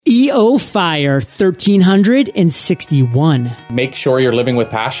EO Fire 1361. Make sure you're living with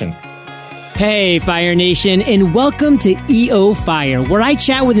passion. Hey, Fire Nation, and welcome to EO Fire, where I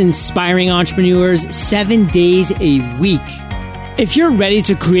chat with inspiring entrepreneurs 7 days a week. If you're ready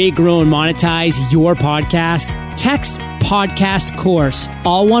to create, grow, and monetize your podcast, text podcast course,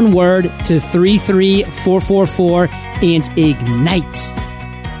 all one word, to 33444 and ignite.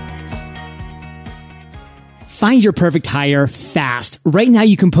 Find your perfect hire fast. Right now,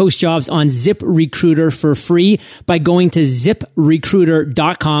 you can post jobs on ZipRecruiter for free by going to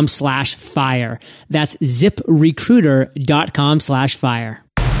ziprecruiter.com/fire. That's ziprecruiter.com/fire.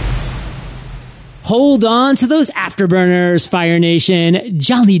 Hold on to those afterburners, Fire Nation.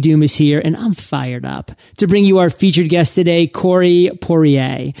 Jolly Doom is here, and I'm fired up to bring you our featured guest today, Corey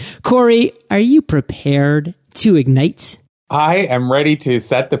Poirier. Corey, are you prepared to ignite? I am ready to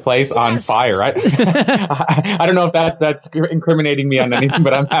set the place on fire. I don't know if that's incriminating me on anything,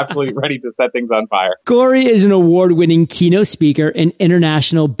 but I'm absolutely ready to set things on fire. Corey is an award-winning keynote speaker and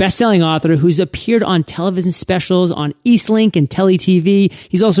international best-selling author who's appeared on television specials on Eastlink and Tellie TV.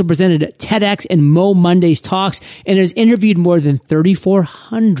 He's also presented at TEDx and MoMonday's talks and has interviewed more than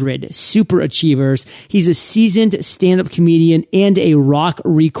 3,400 super achievers. He's a seasoned stand-up comedian and a rock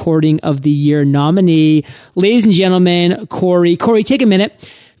recording of the year nominee. Ladies and gentlemen, Corey, take a minute,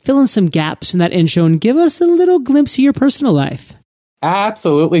 fill in some gaps in that intro and give us a little glimpse of your personal life.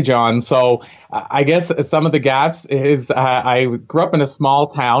 Absolutely, John. So I guess some of the gaps is I grew up in a small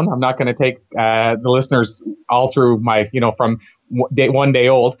town. I'm not going to take the listeners all through my, from one day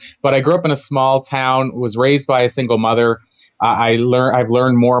old, but I grew up in a small town, was raised by a single mother. I've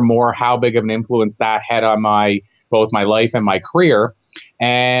learned more and more how big of an influence that had on both my life and my career.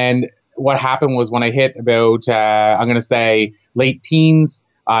 And what happened was when I hit about, I'm going to say late teens,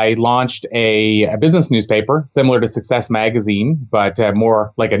 I launched a business newspaper similar to Success Magazine, but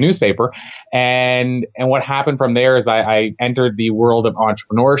more like a newspaper. And what happened from there is I entered the world of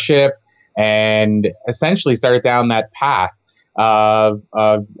entrepreneurship and essentially started down that path of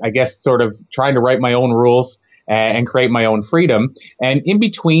I guess, sort of trying to write my own rules and create my own freedom. And in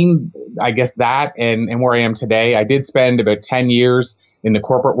between, I guess, that and where I am today, I did spend about 10 years in the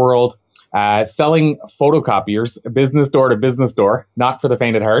corporate world, selling photocopiers, business door to business door, not for the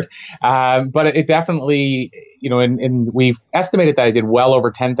faint at heart. But it definitely, and we've estimated that I did well over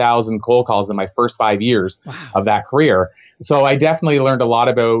 10,000 cold calls in my first 5 years of that career. So I definitely learned a lot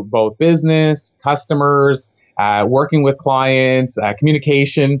about both business, customers, working with clients,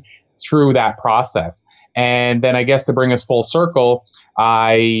 communication through that process. And then I guess to bring us full circle,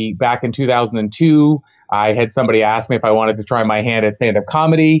 back in 2002, I had somebody ask me if I wanted to try my hand at stand-up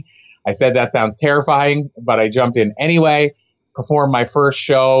comedy. I said, that sounds terrifying, but I jumped in anyway, performed my first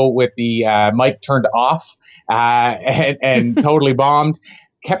show with the mic turned off and totally bombed,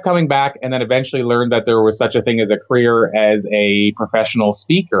 kept coming back, and then eventually learned that there was such a thing as a career as a professional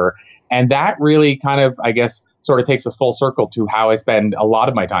speaker. And that really kind of, I guess, sort of takes us full circle to how I spend a lot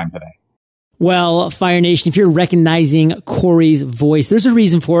of my time today. Well, Fire Nation, if you're recognizing Corey's voice, there's a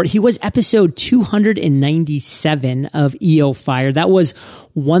reason for it. He was episode 297 of EO Fire. That was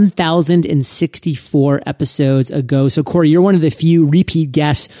 1,064 episodes ago. So, Corey, you're one of the few repeat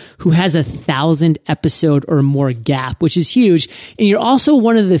guests who has 1,000 episode or more gap, which is huge. And you're also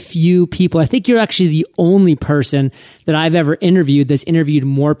one of the few people, I think you're actually the only person that I've ever interviewed that's interviewed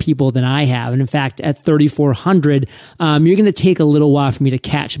more people than I have. And in fact, at 3,400, you're going to take a little while for me to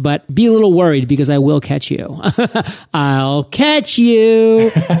catch, but be a little worried because I will catch you. I'll catch you.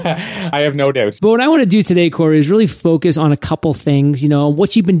 I have no doubt. But what I want to do today, Corey, is really focus on a couple things,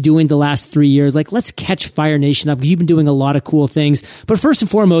 what you've been doing the last 3 years. Like, let's catch Fire Nation up because you've been doing a lot of cool things. But first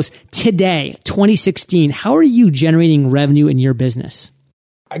and foremost, today, 2016, how are you generating revenue in your business?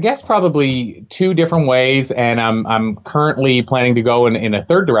 I guess probably two different ways, and I'm currently planning to go in a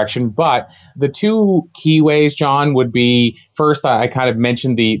third direction. But the two key ways, John, would be, first, I kind of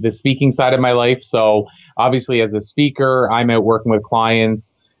mentioned the speaking side of my life. So obviously as a speaker, I'm out working with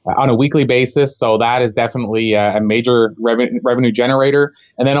clients on a weekly basis. So that is definitely a major revenue generator.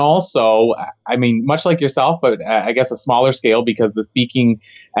 And then also, I mean, much like yourself, but I guess a smaller scale because the speaking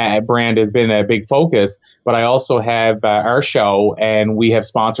brand has been a big focus. But I also have our show, and we have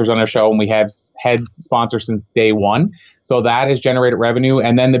sponsors on our show, and we have had sponsors since day one. So that has generated revenue.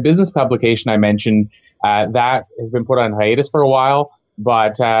 And then the business publication I mentioned, that has been put on hiatus for a while.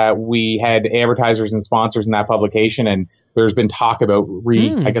 But we had advertisers and sponsors in that publication, and there's been talk about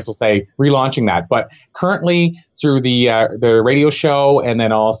I guess we'll say relaunching that. But currently through the radio show and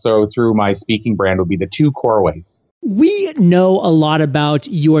then also through my speaking brand would be the two core ways. We know a lot about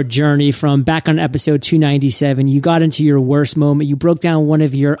your journey from back on episode 297. You got into your worst moment. You broke down one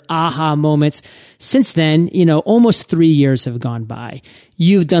of your aha moments. Since then, almost 3 years have gone by.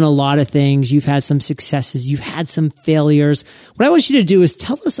 You've done a lot of things. You've had some successes. You've had some failures. What I want you to do is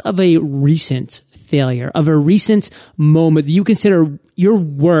tell us of a recent failure, of a recent moment that you consider your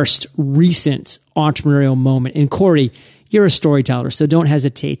worst recent entrepreneurial moment. And Corey, you're a storyteller, so don't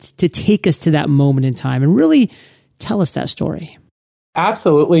hesitate to take us to that moment in time and really tell us that story.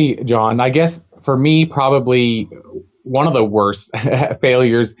 Absolutely, John. I guess for me, probably one of the worst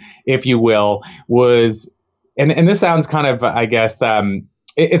failures, if you will, was, and this sounds kind of, I guess,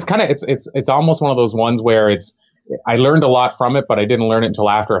 it's almost one of those ones where I learned a lot from it, but I didn't learn it until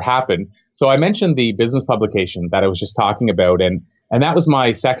after it happened. So I mentioned the business publication that I was just talking about, and that was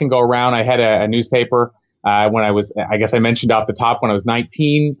my second go around. I had a newspaper. When I guess I mentioned off the top, when I was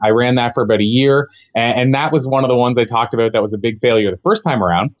 19, I ran that for about a year. And that was one of the ones I talked about that was a big failure the first time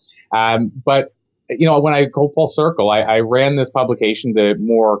around. But when I go full circle, I ran this publication, the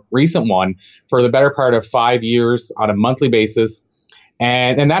more recent one, for the better part of 5 years on a monthly basis.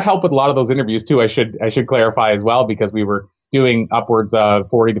 And that helped with a lot of those interviews too. I should clarify as well, because we were doing upwards of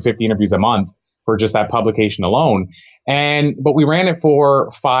 40 to 50 interviews a month for just that publication alone. But we ran it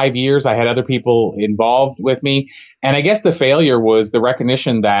for 5 years. I had other people involved with me. And I guess the failure was the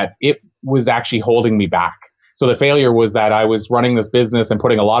recognition that it was actually holding me back. So the failure was that I was running this business and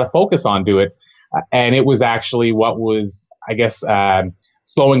putting a lot of focus onto it. And it was actually what was, I guess,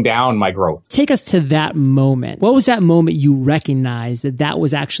 slowing down my growth. Take us to that moment. What was that moment you recognized that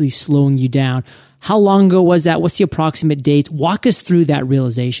was actually slowing you down? How long ago was that? What's the approximate date? Walk us through that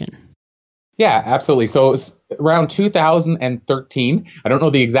realization. Yeah, absolutely. So it was around 2013. I don't know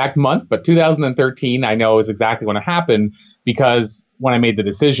the exact month, but 2013 I know is exactly when it happened, because when I made the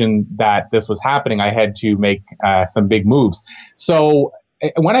decision that this was happening, I had to make some big moves. So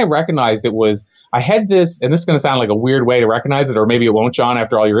when I recognized it was, I had this, and this is going to sound like a weird way to recognize it, or maybe it won't, John,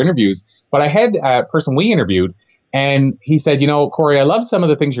 after all your interviews, but I had a person we interviewed, and he said, Corey, I love some of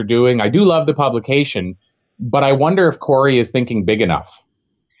the things you're doing. I do love the publication, but I wonder if Corey is thinking big enough.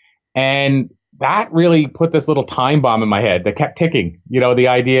 And that really put this little time bomb in my head that kept ticking, the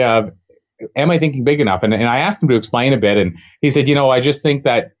idea of, am I thinking big enough? And I asked him to explain a bit. And he said, I just think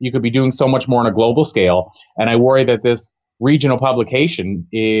that you could be doing so much more on a global scale. And I worry that this regional publication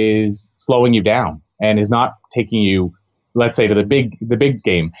is slowing you down and is not taking you, let's say, to the big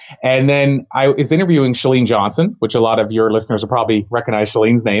game. And then I was interviewing Chalene Johnson, which a lot of your listeners will probably recognize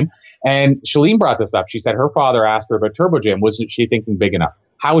Chalene's name. And Chalene brought this up. She said her father asked her about Turbo Gym. Was she thinking big enough?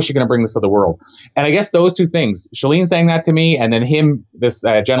 How is she going to bring this to the world? And I guess those two things, Chalene saying that to me, and then this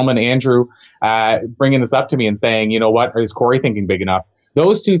gentleman, Andrew, bringing this up to me and saying, what, is Corey thinking big enough?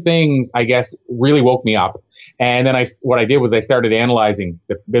 Those two things, I guess, really woke me up. And then what I did was I started analyzing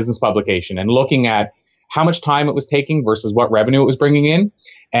the business publication and looking at how much time it was taking versus what revenue it was bringing in.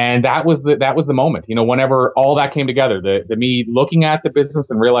 And that was the moment, whenever all that came together, the me looking at the business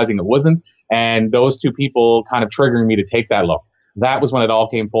and realizing it wasn't, and those two people kind of triggering me to take that look. That was when it all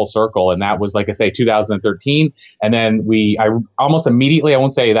came full circle. And that was, like I say, 2013. And then I almost immediately, I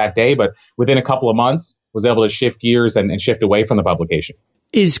won't say that day, but within a couple of months, was able to shift gears and shift away from the publication.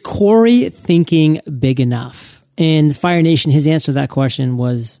 Is Corey thinking big enough? And Fire Nation, his answer to that question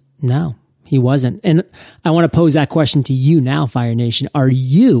was no, he wasn't. And I want to pose that question to you now, Fire Nation. Are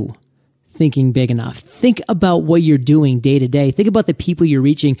you thinking big enough? Think about what you're doing day to day. Think about the people you're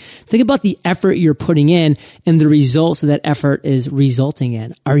reaching. Think about the effort you're putting in and the results that effort is resulting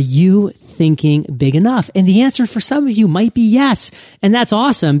in. Are you thinking big enough? And the answer for some of you might be yes. And that's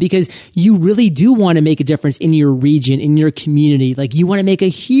awesome, because you really do want to make a difference in your region, in your community. Like, you want to make a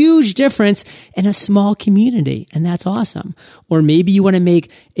huge difference in a small community. And that's awesome. Or maybe you want to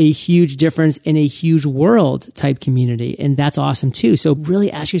make a huge difference in a huge world type community. And that's awesome too. So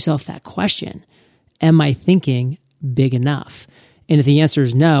really ask yourself that question. Am I thinking big enough? And if the answer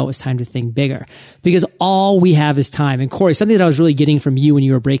is no, it's time to think bigger, because all we have is time. And Corey, something that I was really getting from you when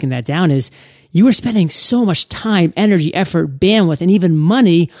you were breaking that down is you were spending so much time, energy, effort, bandwidth, and even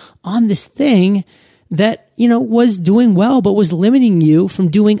money on this thing that, was doing well, but was limiting you from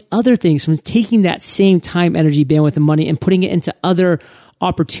doing other things, from taking that same time, energy, bandwidth, and money and putting it into other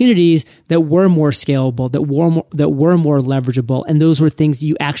opportunities that were more scalable, that were more leverageable. And those were things that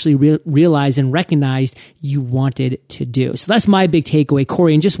you actually realized and recognized you wanted to do. So that's my big takeaway.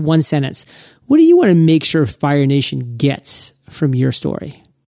 Corey, in just one sentence, what do you want to make sure Fire Nation gets from your story?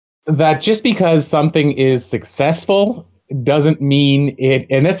 That just because something is successful doesn't mean it,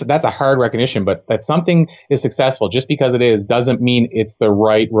 and that's a hard recognition, but that something is successful just because it is doesn't mean it's the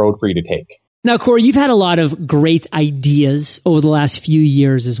right road for you to take. Now, Corey, you've had a lot of great ideas over the last few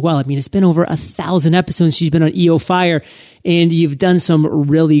years as well. I mean, it's been over 1,000 episodes. You've been on EO Fire, and you've done some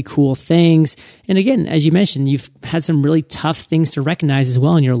really cool things. And again, as you mentioned, you've had some really tough things to recognize as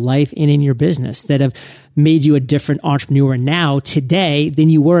well in your life and in your business that have made you a different entrepreneur now today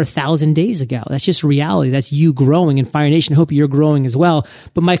than you were 1,000 days ago. That's just reality. That's you growing, and Fire Nation, I hope you're growing as well.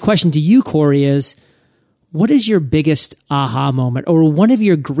 But my question to you, Corey, is, what is your biggest aha moment or one of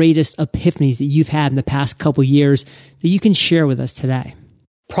your greatest epiphanies that you've had in the past couple years that you can share with us today?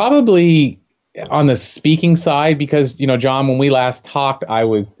 Probably on the speaking side, because, John, when we last talked, I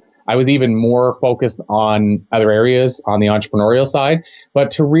was even more focused on other areas on the entrepreneurial side.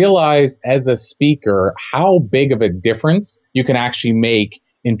 But to realize as a speaker how big of a difference you can actually make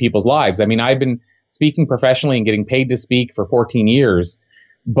in people's lives. I mean, I've been speaking professionally and getting paid to speak for 14 years,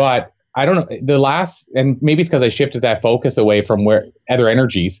 but I don't know, and maybe it's because I shifted that focus away from other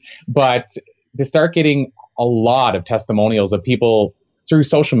energies, but to start getting a lot of testimonials of people through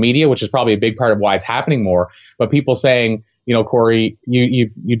social media, which is probably a big part of why it's happening more, but people saying, Corey,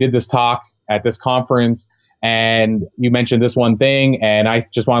 you did this talk at this conference and you mentioned this one thing, and I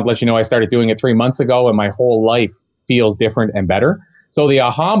just wanted to let you know I started doing it 3 months ago and my whole life feels different and better. So the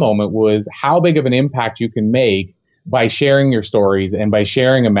aha moment was how big of an impact you can make by sharing your stories and by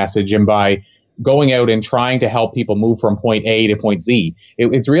sharing a message and by going out and trying to help people move from point A to point Z.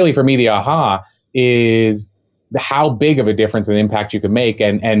 It's really, for me, the aha is how big of a difference and impact you can make.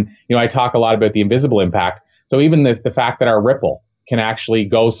 And I talk a lot about the invisible impact. So even the fact that our ripple can actually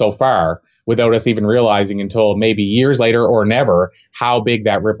go so far without us even realizing until maybe years later or never how big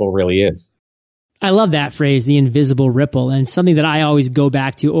that ripple really is. I love that phrase, the invisible ripple, and something that I always go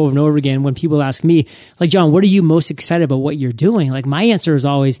back to over and over again when people ask me, like, John, what are you most excited about what you're doing? Like, my answer is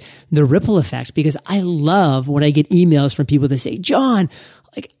always the ripple effect, because I love when I get emails from people that say, John,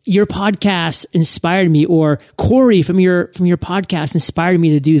 like, your podcast inspired me, or Corey from your podcast inspired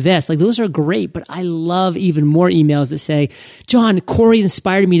me to do this. Like, those are great, but I love even more emails that say, John, Corey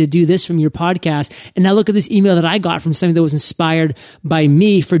inspired me to do this from your podcast. And now look at this email that I got from somebody that was inspired by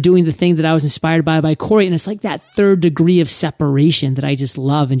me for doing the thing that I was inspired by Corey. And it's like that third degree of separation that I just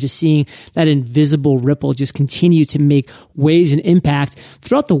love, and just seeing that invisible ripple just continue to make waves and impact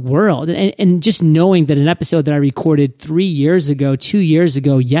throughout the world. And just knowing that an episode that I recorded 3 years ago, 2 years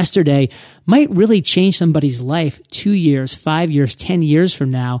ago, yesterday, might really change somebody's life 2 years, 5 years, 10 years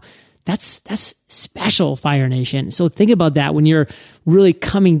from now. That's special, Fire Nation. So think about that when you're really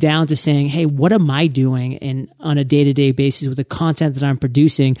coming down to saying, hey, what am I doing on a day-to-day basis with the content that I'm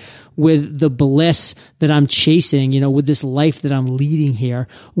producing, with the bliss that I'm chasing, with this life that I'm leading here?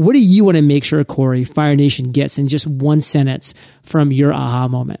 What do you want to make sure, Corey, Fire Nation gets in just one sentence from your aha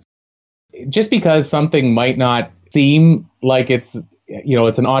moment? Just because something might not seem like it's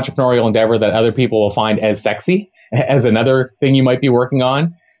an entrepreneurial endeavor that other people will find as sexy as another thing you might be working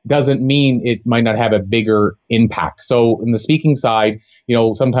on, doesn't mean it might not have a bigger impact. So in the speaking side,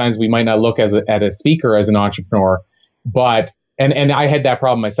 sometimes we might not look at a speaker as an entrepreneur, but, and I had that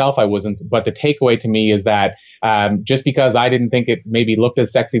problem myself, I wasn't, but the takeaway to me is that just because I didn't think it maybe looked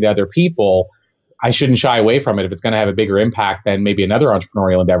as sexy to other people, I shouldn't shy away from it if it's going to have a bigger impact than maybe another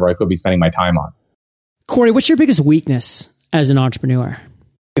entrepreneurial endeavor I could be spending my time on. Corey, what's your biggest weakness as an entrepreneur?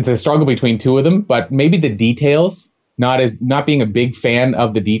 It's a struggle between two of them, but maybe the details, not being a big fan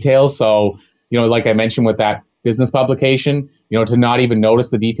of the details. So, like I mentioned with that business publication, to not even notice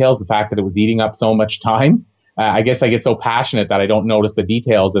the details, the fact that it was eating up so much time. I guess I get so passionate that I don't notice the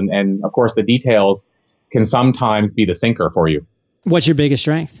details. And of course, the details can sometimes be the sinker for you. What's your biggest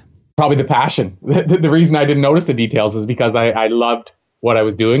strength? Probably the passion. The reason I didn't notice the details is because I loved what I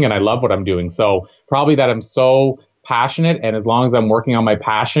was doing and I love what I'm doing. So probably that I'm so passionate, and as long as I'm working on my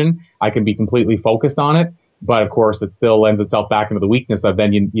passion, I can be completely focused on it. But of course, it still lends itself back into the weakness of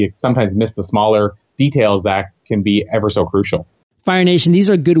then you sometimes miss the smaller details that can be ever so crucial. Fire Nation,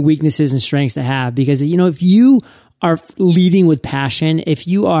 these are good weaknesses and strengths to have, because, if you are leading with passion, if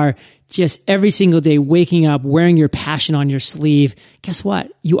you are just every single day waking up, wearing your passion on your sleeve, guess what?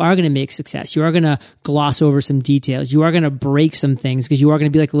 You are going to make success. You are going to gloss over some details. You are going to break some things, because you are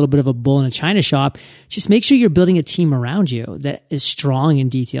going to be like a little bit of a bull in a china shop. Just make sure you're building a team around you that is strong in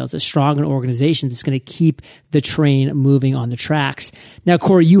details, that's strong in organization, that's going to keep the train moving on the tracks. Now,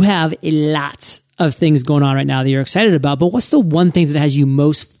 Corey, you have lots of things going on right now that you're excited about, but what's the one thing that has you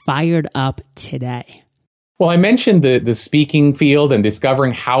most fired up today? Well, I mentioned the speaking field and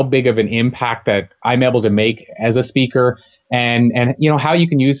discovering how big of an impact that I'm able to make as a speaker, and how you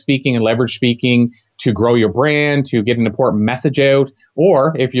can use speaking and leverage speaking to grow your brand, to get an important message out,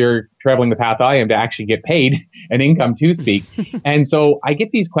 or if you're traveling the path I am, to actually get paid an income to speak. And so I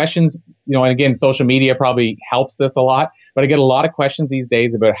get these questions, and again, social media probably helps this a lot, but I get a lot of questions these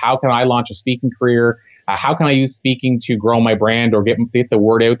days about how can I launch a speaking career? How can I use speaking to grow my brand or get the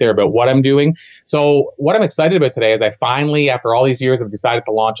word out there about what I'm doing? So what I'm excited about today is I finally, after all these years, have decided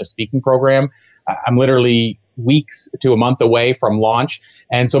to launch a speaking program. I'm literally weeks to a month away from launch.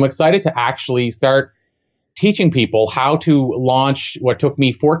 And so I'm excited to actually start teaching people how to launch what took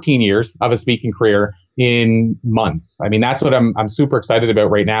me 14 years of a speaking career in months. I mean, that's what I'm super excited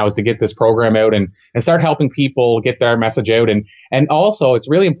about right now, is to get this program out and start helping people get their message out. And also, it's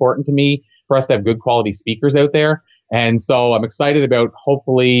really important to me for us to have good quality speakers out there. And so I'm excited about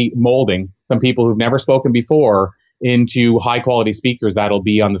hopefully molding some people who've never spoken before into high quality speakers that'll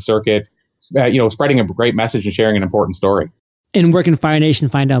be on the circuit, spreading a great message and sharing an important story. And where can Fire Nation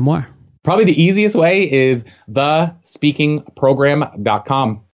find out more? Probably the easiest way is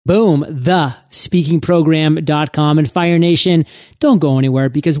thespeakingprogram.com. Boom, thespeakingprogram.com. And Fire Nation, don't go anywhere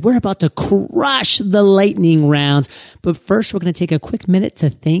because we're about to crush the lightning rounds. But first, we're going to take a quick minute to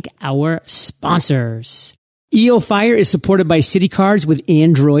thank our sponsors. EO Fire is supported by City Cards with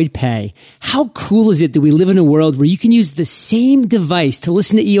Android Pay. How cool is it that we live in a world where you can use the same device to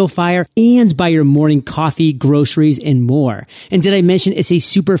listen to EO Fire and buy your morning coffee, groceries, and more? And did I mention it's a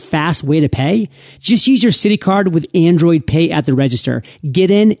super fast way to pay? Just use your City Card with Android Pay at the register. Get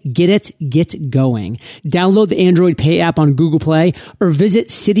in, get it, get going. Download the Android Pay app on Google Play or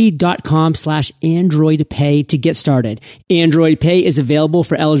visit city.com/Android Pay to get started. Android Pay is available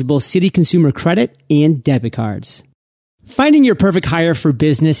for eligible City consumer credit and debit cards. Finding your perfect hire for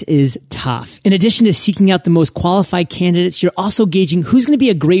business is tough. In addition to seeking out the most qualified candidates, you're also gauging who's going to be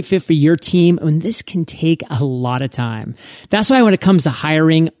a great fit for your team, and this can take a lot of time. That's why when it comes to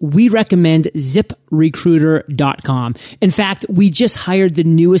hiring, we recommend ZipRecruiter.com. In fact, we just hired the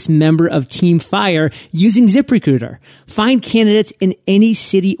newest member of Team Fire using ZipRecruiter. Find candidates in any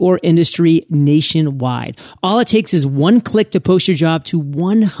city or industry nationwide. All it takes is one click to post your job to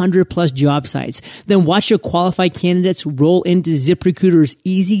 100 plus job sites. Then watch your qualified candidates roll into ZipRecruiter's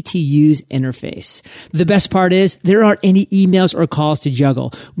easy-to-use interface. The best part is there aren't any emails or calls to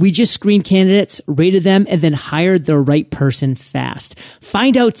juggle. We just screened candidates, rated them, and then hired the right person fast.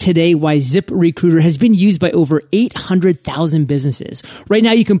 Find out today why ZipRecruiter has been used by over 800,000 businesses. Right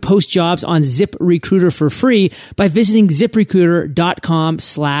now, you can post jobs on ZipRecruiter for free by visiting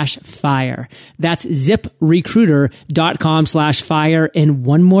ZipRecruiter.com/fire. That's ZipRecruiter.com/fire. And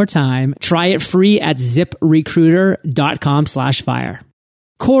one more time, try it free at ZipRecruiter.com/fire.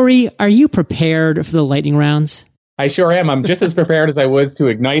 Corey, are you prepared for the lightning rounds? I sure am. I'm just as prepared as I was to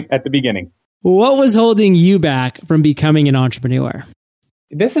Ignite at the beginning. What was holding you back from becoming an entrepreneur?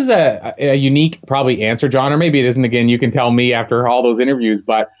 This is a unique probably answer, John, or maybe it isn't. Again, you can tell me after all those interviews.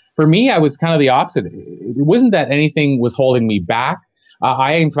 But for me, I was kind of the opposite. It wasn't that anything was holding me back.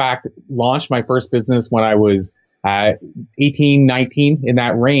 I, in fact, launched my first business when I was 18, 19, in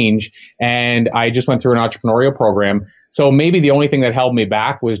that range. And I just went through an entrepreneurial program. So maybe the only thing that held me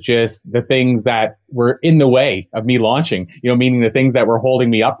back was just the things that were in the way of me launching, meaning the things that were holding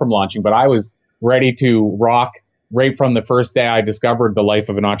me up from launching. But I was ready to rock right from the first day I discovered the life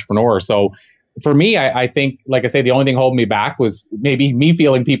of an entrepreneur. So for me, I think, like I say, the only thing holding me back was maybe me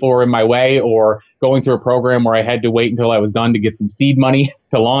feeling people were in my way or going through a program where I had to wait until I was done to get some seed money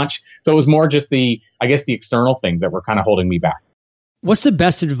to launch. So it was more just the external things that were kind of holding me back. What's the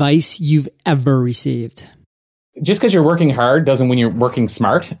best advice you've ever received? Just because you're working hard doesn't mean you're working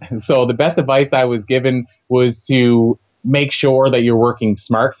smart. So the best advice I was given was to make sure that you're working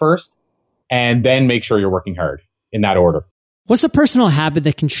smart first and then make sure you're working hard, in that order. What's a personal habit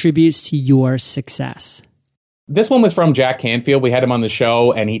that contributes to your success? This one was from Jack Canfield. We had him on the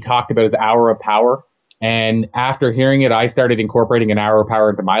show and he talked about his hour of power. And after hearing it, I started incorporating an hour of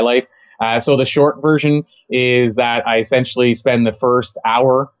power into my life. So the short version is that I essentially spend the first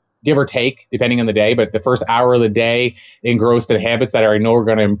hour, give or take, depending on the day, but the first hour of the day engrossed in habits that I know are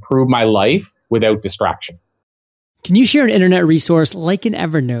going to improve my life without distraction. Can you share an internet resource like an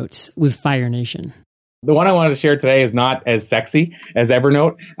Evernote with Fire Nation? The one I wanted to share today is not as sexy as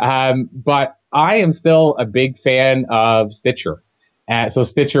Evernote, but I am still a big fan of Stitcher. So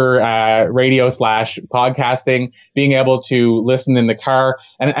Stitcher radio / podcasting, being able to listen in the car.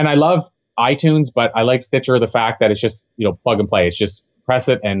 And I love iTunes, but I like Stitcher, the fact that it's just, plug and play. It's just press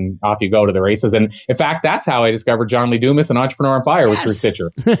it and off you go to the races. And in fact, that's how I discovered John Lee Dumas and Entrepreneur on Fire, was through Stitcher.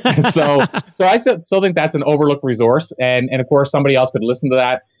 So I still think that's an overlooked resource. And of course, somebody else could listen to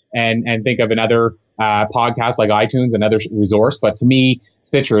that and think of another podcast like iTunes, another resource. But to me,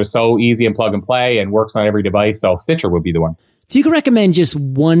 Stitcher is so easy and plug and play and works on every device. So Stitcher would be the one. If you could recommend just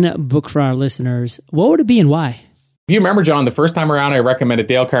one book for our listeners, what would it be and why? If you remember, John, the first time around, I recommended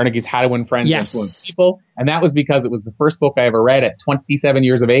Dale Carnegie's How to Win Friends and Influence People. And that was because it was the first book I ever read at 27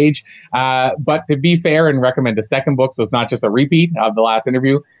 years of age. But to be fair and recommend a second book, so it's not just a repeat of the last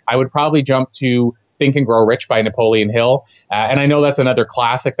interview, I would probably jump to Think and Grow Rich by Napoleon Hill. And I know that's another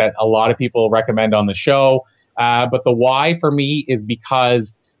classic that a lot of people recommend on the show. But the why for me is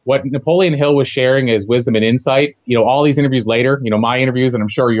because what Napoleon Hill was sharing is wisdom and insight. All these interviews later, my interviews, and I'm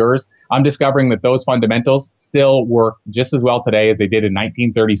sure yours, I'm discovering that those fundamentals still work just as well today as they did in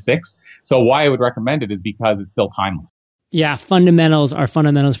 1936. So why I would recommend it is because it's still timeless. Yeah, fundamentals are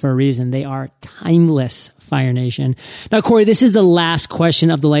fundamentals for a reason. They are timeless, Fire Nation. Now, Corey, this is the last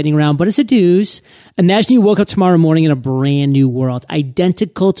question of the lightning round, but it's a doozy. Imagine you woke up tomorrow morning in a brand new world,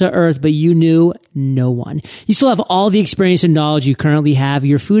 identical to Earth, but you knew no one. You still have all the experience and knowledge you currently have,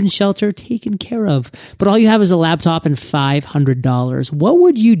 your food and shelter taken care of, but all you have is a laptop and $500. What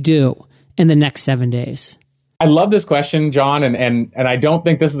would you do in the next 7 days? I love this question, John, and I don't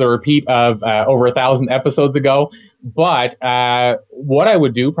think this is a repeat of over 1,000 episodes ago. But what I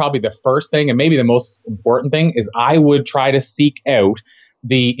would do, probably the first thing, and maybe the most important thing, is I would try to seek out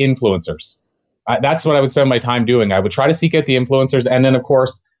the influencers. That's what I would spend my time doing. I would try to seek out the influencers. And then, of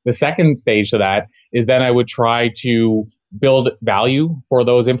course, the second stage to that is then I would try to build value for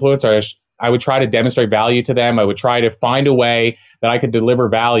those influencers. I would try to demonstrate value to them. I would try to find a way that I could deliver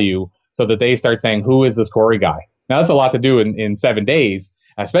value so that they start saying, who is this Corey guy? Now, that's a lot to do in 7 days,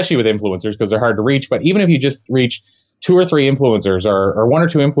 especially with influencers because they're hard to reach. But even if you just reach 2 or 3 influencers or 1 or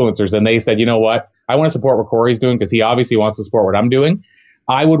 2 influencers and they said, you know what, I want to support what Corey's doing because he obviously wants to support what I'm doing,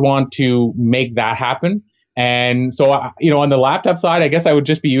 I would want to make that happen. And so, on the laptop side, I guess I would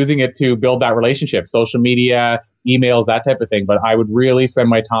just be using it to build that relationship, social media, emails, that type of thing. But I would really spend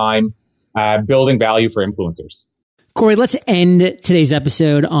my time building value for influencers. Corey, let's end today's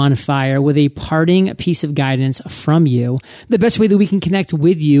episode on fire with a parting piece of guidance from you, the best way that we can connect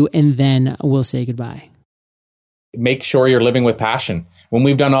with you, and then we'll say goodbye. Make sure you're living with passion. When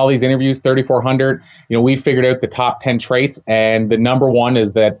we've done all these interviews, 3,400, we figured out the top 10 traits, and the number one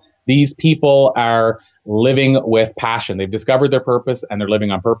is that these people are living with passion. They've discovered their purpose and they're living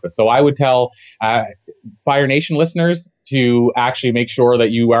on purpose. So I would tell Fire Nation listeners to actually make sure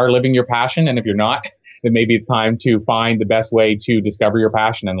that you are living your passion, and if you're not, then maybe it's time to find the best way to discover your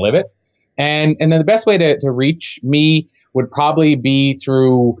passion and live it. And then the best way to reach me would probably be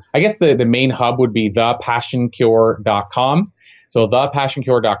through, I guess the main hub would be thepassioncure.com. So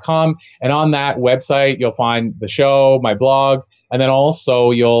thepassioncure.com. And on that website, you'll find the show, my blog, and then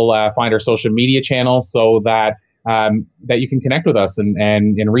also you'll find our social media channels so that you can connect with us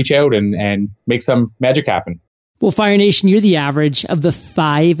and reach out and make some magic happen. Well, Fire Nation, you're the average of the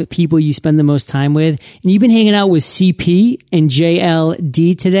 5 people you spend the most time with. And you've been hanging out with CP and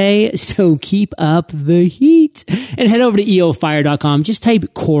JLD today. So keep up the heat and head over to eofire.com. Just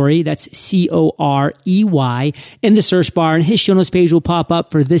type Corey, that's Corey, in the search bar, and his show notes page will pop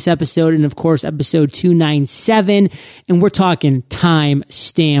up for this episode. And of course, episode 297. And we're talking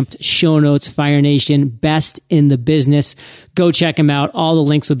time-stamped show notes, Fire Nation, best in the business. Go check him out. All the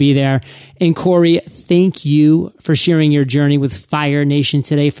links will be there. And Corey, thank you for sharing your journey with Fire Nation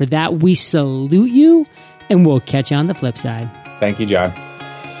today. For that, we salute you, and we'll catch you on the flip side. Thank you, John.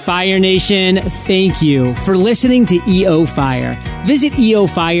 Fire Nation, thank you for listening to EO Fire. Visit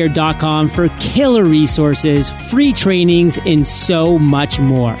eofire.com for killer resources, free trainings, and so much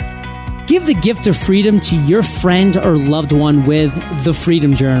more. Give the gift of freedom to your friend or loved one with the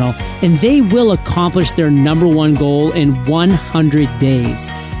Freedom Journal, and they will accomplish their number one goal in 100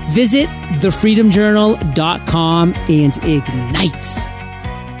 days. Visit thefreedomjournal.com and ignite.